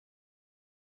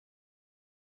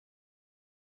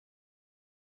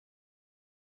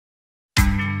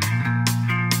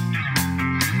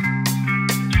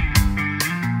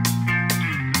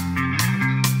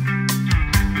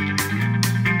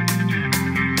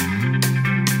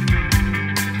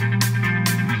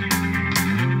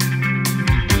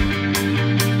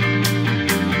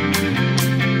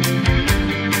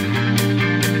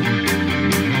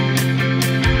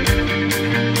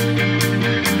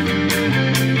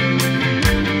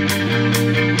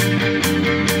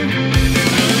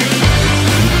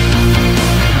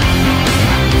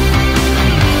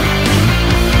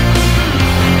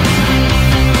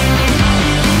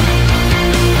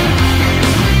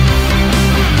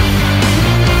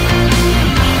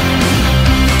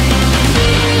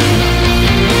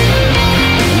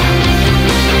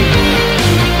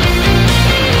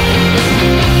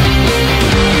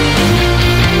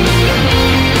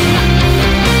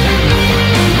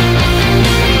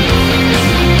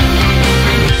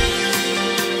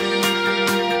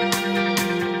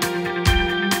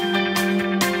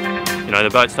So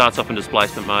the boat starts off in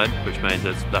displacement mode, which means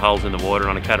it's the hull's in the water.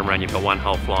 On a catamaran you've got one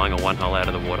hull flying or one hull out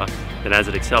of the water. Then as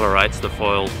it accelerates, the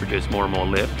foils produce more and more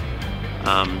lift,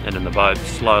 and then the boat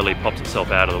slowly pops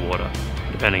itself out of the water,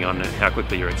 depending on how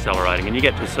quickly you're accelerating. And you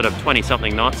get to sort of 20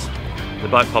 something knots, the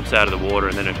boat pops out of the water,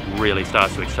 and then it really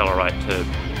starts to accelerate to,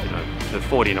 you know, to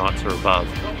 40 knots or above.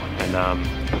 And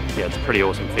yeah, it's a pretty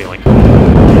awesome feeling.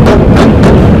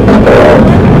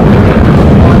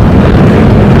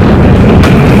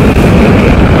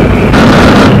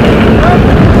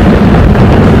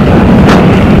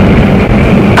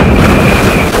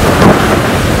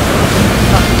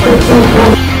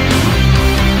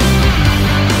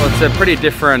 It's a pretty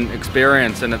different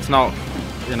experience, and it's not,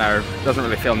 you know, doesn't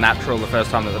really feel natural the first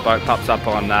time that the boat pops up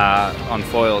on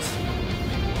foils.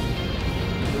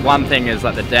 One thing is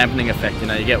like the dampening effect. You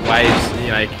know, you get waves. You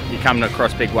know, you come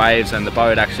across big waves, and the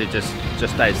boat actually just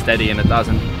stays steady and it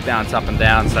doesn't bounce up and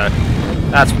down. So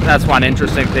that's one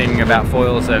interesting thing about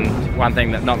foils, and one thing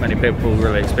that not many people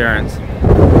really experience.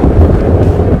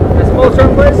 A small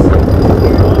turn, please.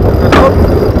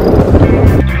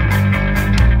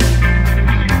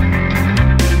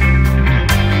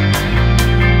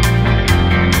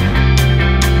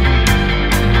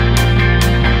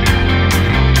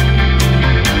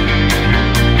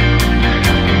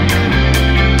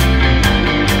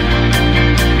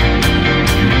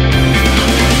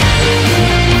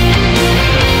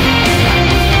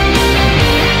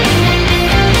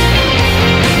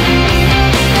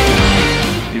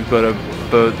 Got a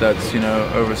boat that's, you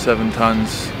know, over 7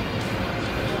 tons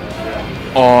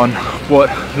on what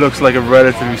looks like a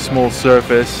relatively small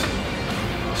surface,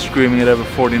 screaming at over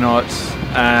 40 knots,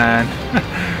 and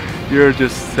you're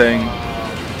just saying,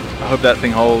 I hope that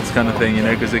thing holds, kind of thing, you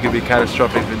know, because it could be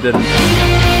catastrophic if it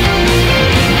didn't.